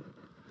you,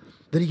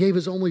 that he gave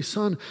his only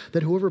Son,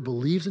 that whoever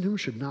believes in him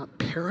should not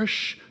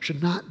perish,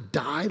 should not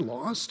die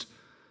lost,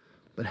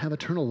 but have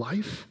eternal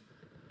life?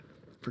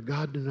 For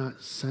God did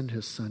not send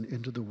his Son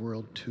into the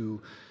world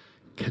to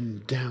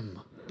condemn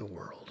the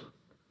world,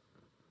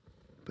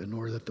 but in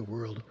order that the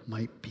world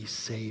might be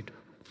saved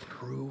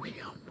through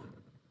him.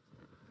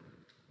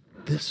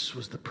 This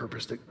was the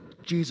purpose, that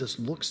Jesus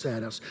looks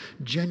at us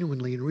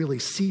genuinely and really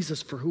sees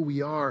us for who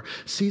we are,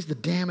 sees the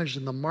damage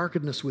and the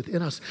markedness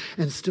within us,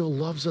 and still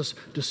loves us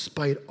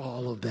despite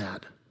all of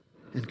that,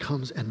 and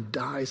comes and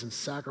dies and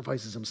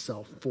sacrifices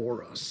himself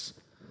for us.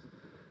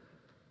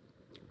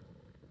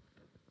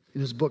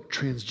 In his book,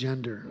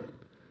 Transgender,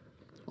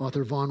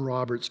 author Vaughn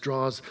Roberts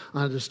draws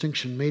on a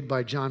distinction made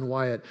by John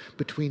Wyatt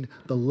between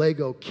the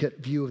Lego kit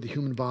view of the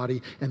human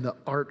body and the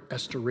art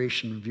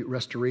restoration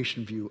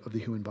view of the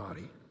human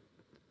body.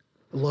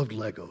 I loved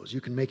Legos. You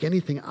can make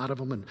anything out of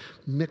them and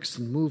mix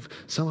and move.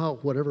 Somehow,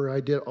 whatever I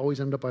did always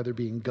ended up either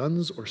being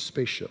guns or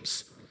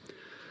spaceships.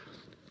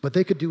 But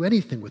they could do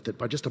anything with it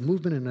by just a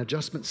movement and an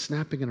adjustment,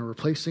 snapping and a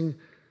replacing.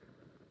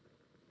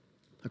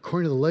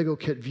 According to the Lego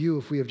kit view,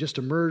 if we have just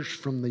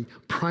emerged from the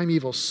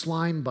primeval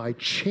slime by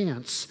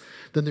chance,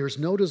 then there's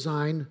no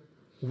design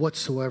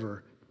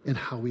whatsoever in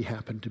how we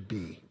happen to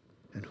be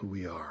and who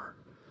we are.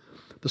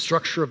 The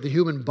structure of the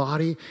human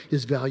body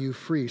is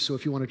value-free, so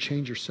if you want to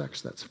change your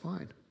sex, that's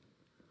fine.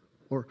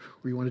 Or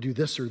you want to do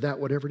this or that,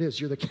 whatever it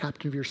is, you're the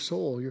captain of your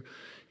soul.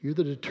 You're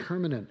the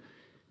determinant.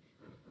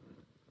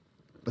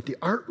 But the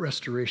art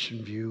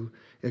restoration view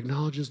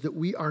acknowledges that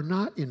we are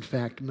not, in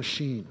fact,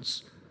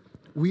 machines.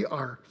 We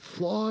are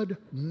flawed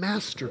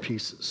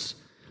masterpieces.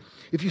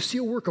 If you see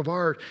a work of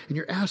art and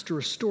you're asked to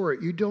restore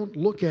it, you don't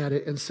look at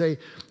it and say,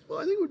 well,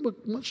 I think it would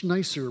look much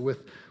nicer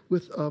with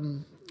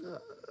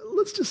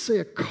let's just say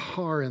a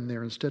car in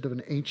there instead of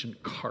an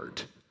ancient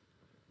cart.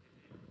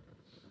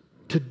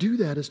 To do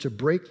that is to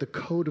break the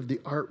code of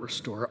the art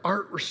restorer.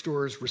 Art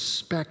restorers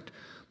respect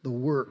the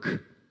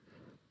work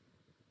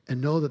and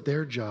know that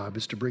their job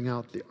is to bring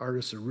out the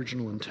artist's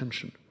original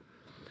intention.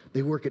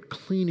 They work at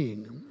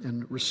cleaning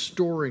and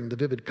restoring the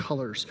vivid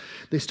colors.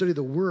 They study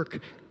the work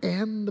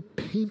and the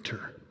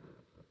painter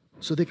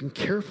so they can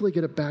carefully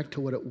get it back to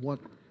what it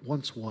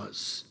once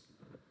was.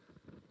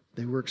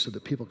 They work so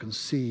that people can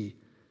see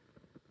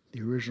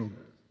the original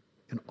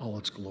in all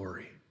its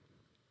glory.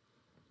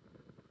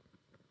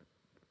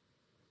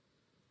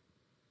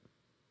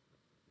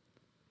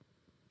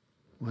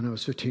 When I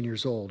was 15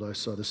 years old, I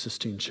saw the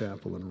Sistine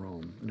Chapel in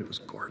Rome, and it was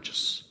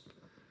gorgeous.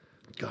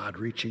 God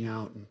reaching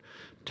out and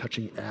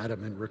touching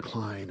Adam in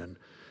recline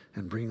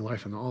and bringing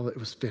life and all that. It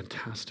was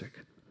fantastic.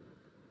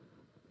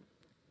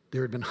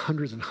 There had been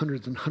hundreds and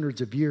hundreds and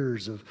hundreds of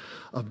years of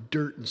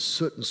dirt and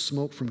soot and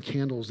smoke from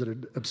candles that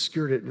had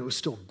obscured it, and it was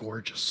still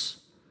gorgeous.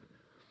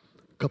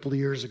 A couple of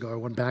years ago, I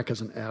went back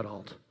as an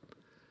adult.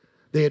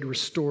 They had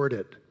restored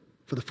it.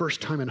 For the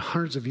first time in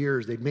hundreds of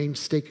years, they'd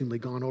painstakingly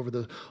gone over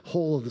the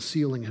whole of the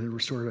ceiling and had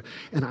restored it.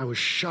 And I was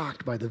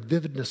shocked by the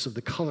vividness of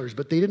the colors,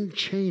 but they didn't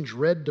change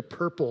red to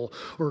purple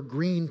or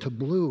green to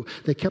blue.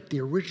 They kept the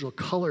original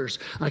colors.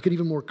 I could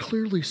even more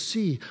clearly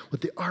see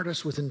what the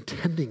artist was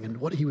intending and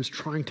what he was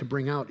trying to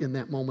bring out in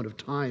that moment of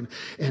time.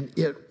 And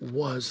it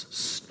was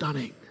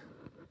stunning.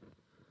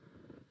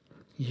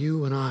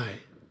 You and I,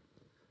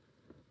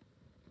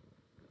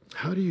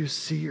 how do you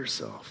see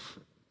yourself?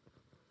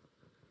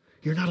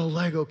 You're not a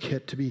Lego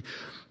kit to be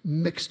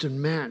mixed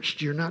and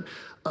matched. You're not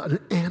an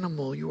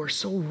animal. You are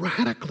so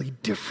radically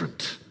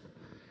different.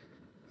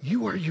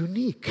 You are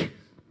unique.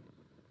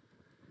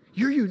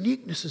 Your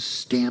uniqueness is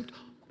stamped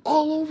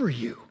all over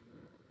you.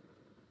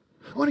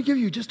 I want to give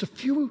you just a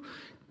few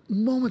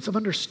moments of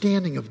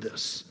understanding of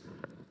this.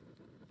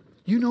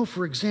 You know,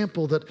 for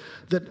example, that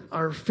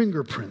our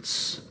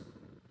fingerprints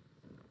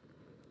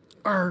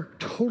are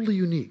totally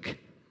unique.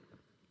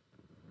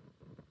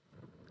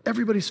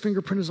 Everybody's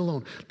fingerprint is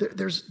alone.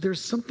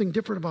 There's something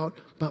different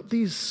about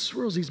these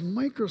swirls, these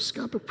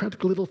microscopic,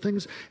 practical little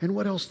things, and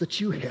what else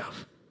that you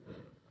have.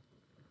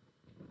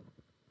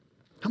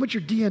 How about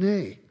your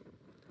DNA?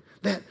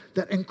 That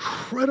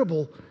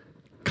incredible,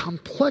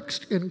 complex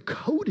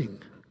encoding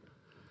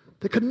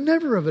that could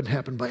never have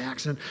happened by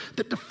accident,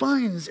 that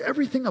defines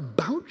everything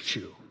about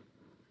you.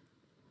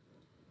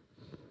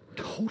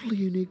 Totally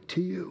unique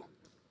to you.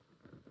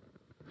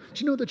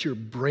 Do you know that your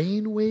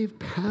brainwave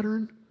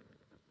pattern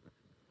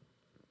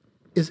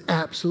is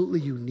absolutely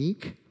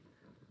unique?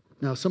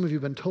 Now, some of you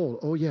have been told,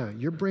 oh yeah,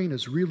 your brain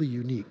is really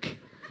unique.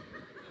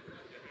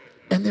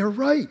 And they're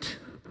right.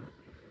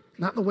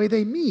 Not the way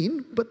they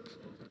mean, but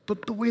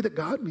the way that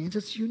God means,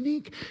 it's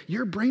unique.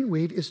 Your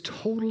brainwave is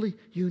totally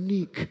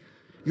unique.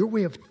 Your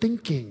way of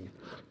thinking,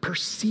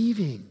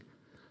 perceiving,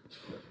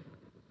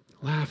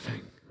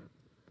 laughing,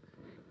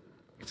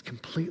 it's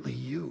completely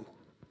you.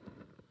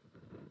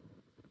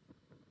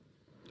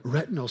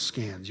 Retinal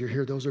scans, you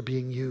hear those are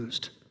being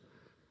used.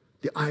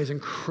 The eye is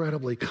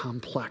incredibly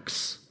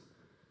complex.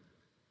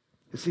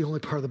 It's the only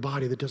part of the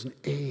body that doesn't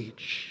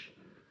age.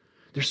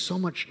 There's so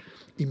much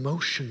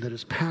emotion that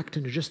is packed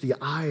into just the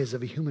eyes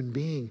of a human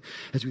being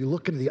as we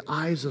look into the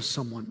eyes of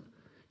someone.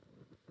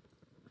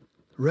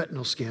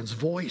 Retinal scans,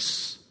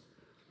 voice.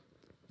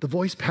 The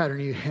voice pattern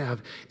you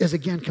have is,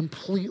 again,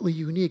 completely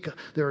unique.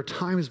 There are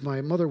times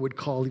my mother would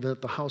call even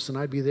at the house, and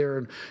I'd be there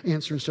and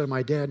answer instead of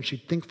my dad, and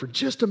she'd think for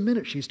just a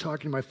minute she's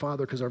talking to my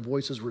father because our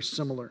voices were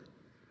similar.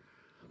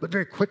 But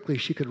very quickly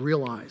she could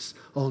realize,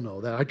 oh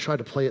no, that I tried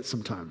to play it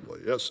sometimes. Well,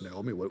 yes,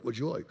 Naomi, what would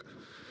you like?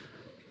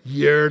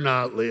 You're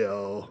not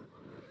Leo.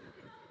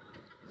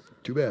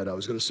 Too bad. I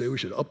was going to say we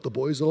should up the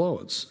boys'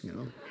 allowance, you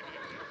know.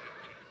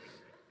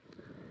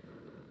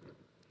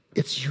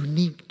 It's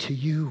unique to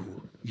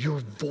you, your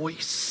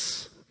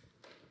voice.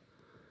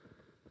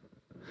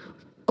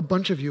 A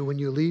bunch of you, when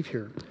you leave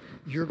here,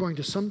 you're going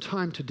to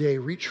sometime today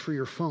reach for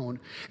your phone,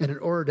 and in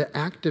order to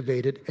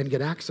activate it and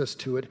get access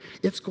to it,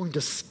 it's going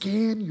to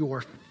scan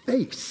your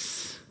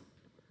face.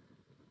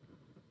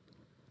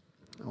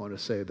 I want to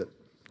say that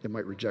it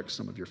might reject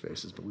some of your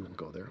faces, but we won't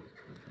go there.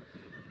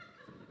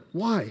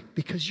 Why?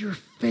 Because your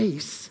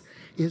face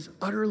is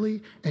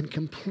utterly and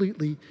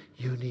completely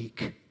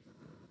unique.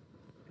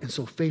 And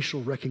so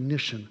facial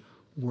recognition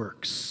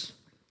works.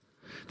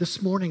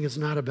 This morning is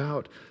not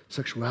about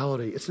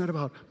sexuality. It's not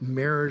about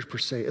marriage per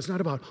se. It's not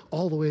about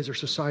all the ways our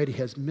society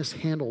has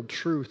mishandled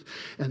truth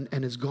and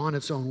has gone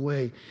its own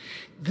way.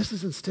 This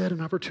is instead an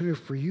opportunity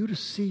for you to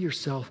see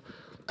yourself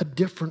a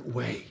different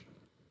way.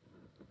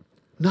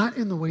 Not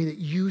in the way that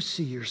you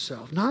see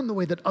yourself, not in the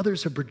way that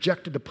others have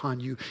projected upon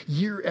you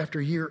year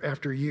after year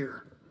after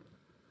year,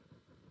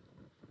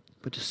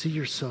 but to see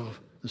yourself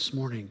this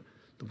morning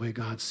the way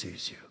God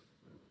sees you,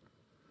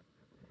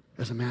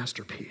 as a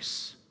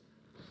masterpiece,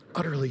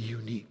 utterly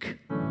unique.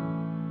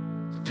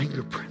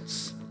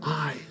 Fingerprints,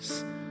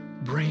 eyes,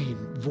 brain,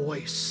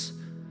 voice,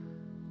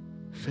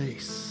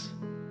 face,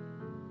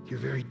 your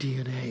very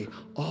DNA,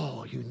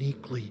 all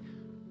uniquely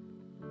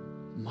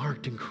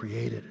marked and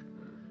created.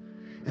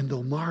 And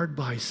though marred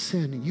by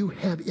sin, you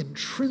have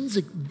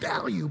intrinsic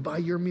value by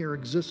your mere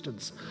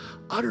existence,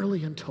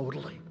 utterly and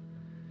totally,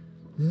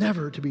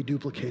 never to be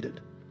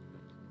duplicated,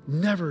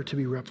 never to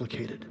be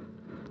replicated,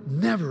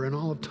 never in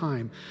all of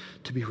time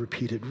to be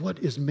repeated. What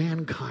is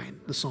mankind,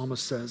 the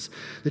psalmist says,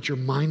 that you're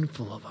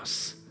mindful of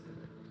us?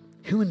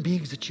 Human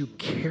beings, that you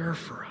care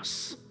for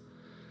us.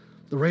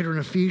 The writer in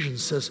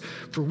Ephesians says,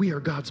 for we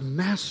are God's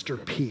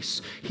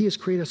masterpiece. He has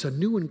created us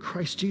anew in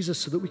Christ Jesus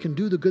so that we can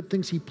do the good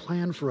things he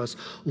planned for us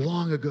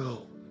long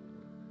ago.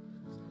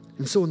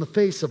 And so in the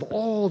face of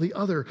all the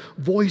other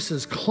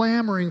voices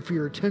clamoring for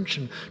your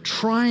attention,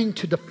 trying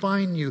to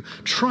define you,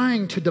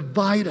 trying to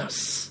divide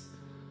us,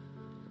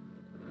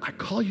 I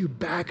call you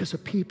back as a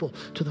people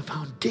to the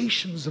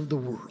foundations of the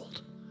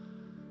world,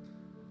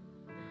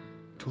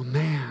 to a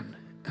man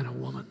and a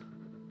woman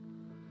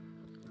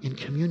in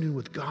communion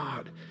with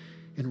God,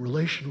 in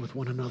relation with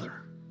one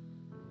another.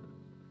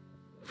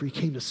 For he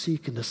came to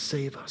seek and to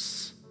save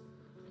us.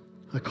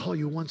 I call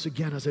you once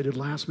again, as I did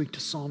last week,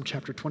 to Psalm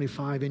chapter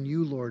 25. In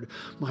you, Lord,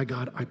 my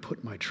God, I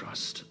put my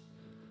trust.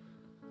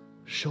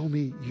 Show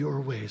me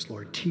your ways,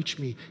 Lord. Teach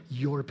me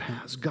your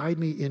paths. Guide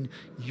me in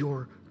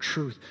your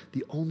truth,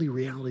 the only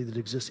reality that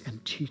exists,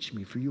 and teach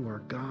me, for you are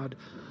God,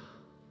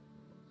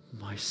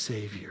 my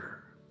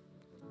Savior,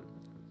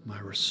 my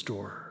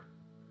restorer,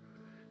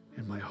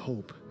 and my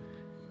hope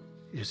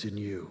is in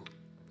you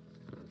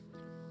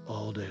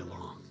all day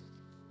long.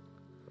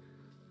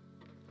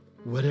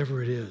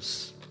 Whatever it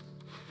is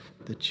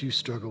that you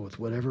struggle with,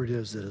 whatever it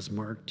is that has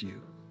marked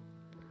you,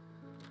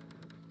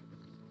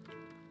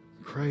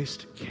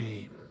 Christ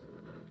came.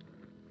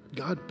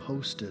 God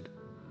posted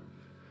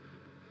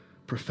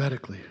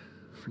prophetically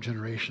for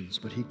generations,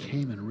 but he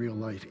came in real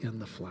life in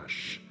the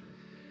flesh,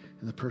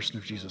 in the person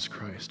of Jesus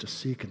Christ, to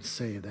seek and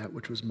save that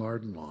which was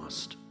marred and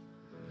lost,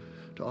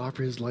 to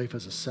offer his life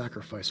as a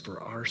sacrifice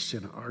for our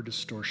sin, our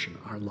distortion,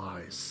 our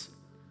lies.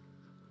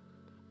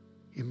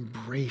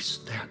 Embrace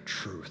that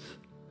truth.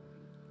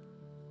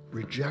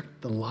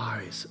 Reject the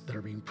lies that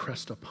are being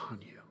pressed upon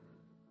you.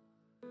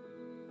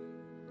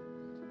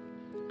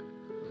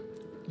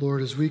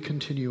 Lord, as we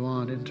continue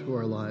on into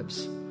our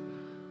lives,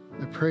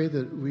 I pray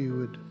that we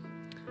would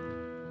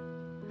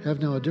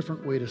have now a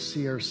different way to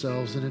see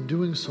ourselves, and in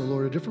doing so,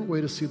 Lord, a different way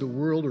to see the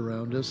world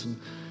around us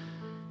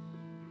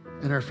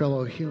and our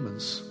fellow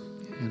humans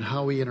and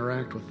how we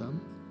interact with them.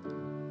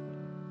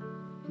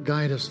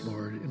 Guide us,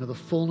 Lord, into the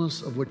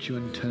fullness of what you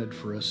intended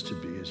for us to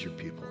be as your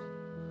people.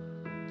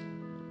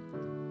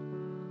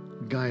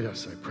 Guide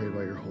us, I pray,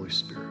 by your Holy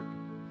Spirit.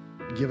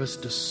 Give us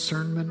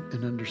discernment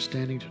and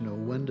understanding to know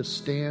when to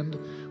stand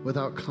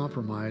without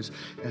compromise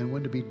and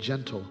when to be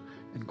gentle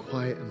and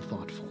quiet and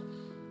thoughtful,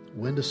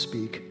 when to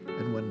speak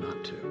and when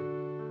not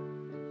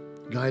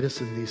to. Guide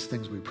us in these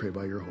things, we pray,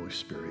 by your Holy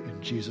Spirit.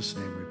 In Jesus'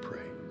 name we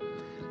pray.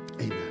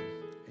 Amen.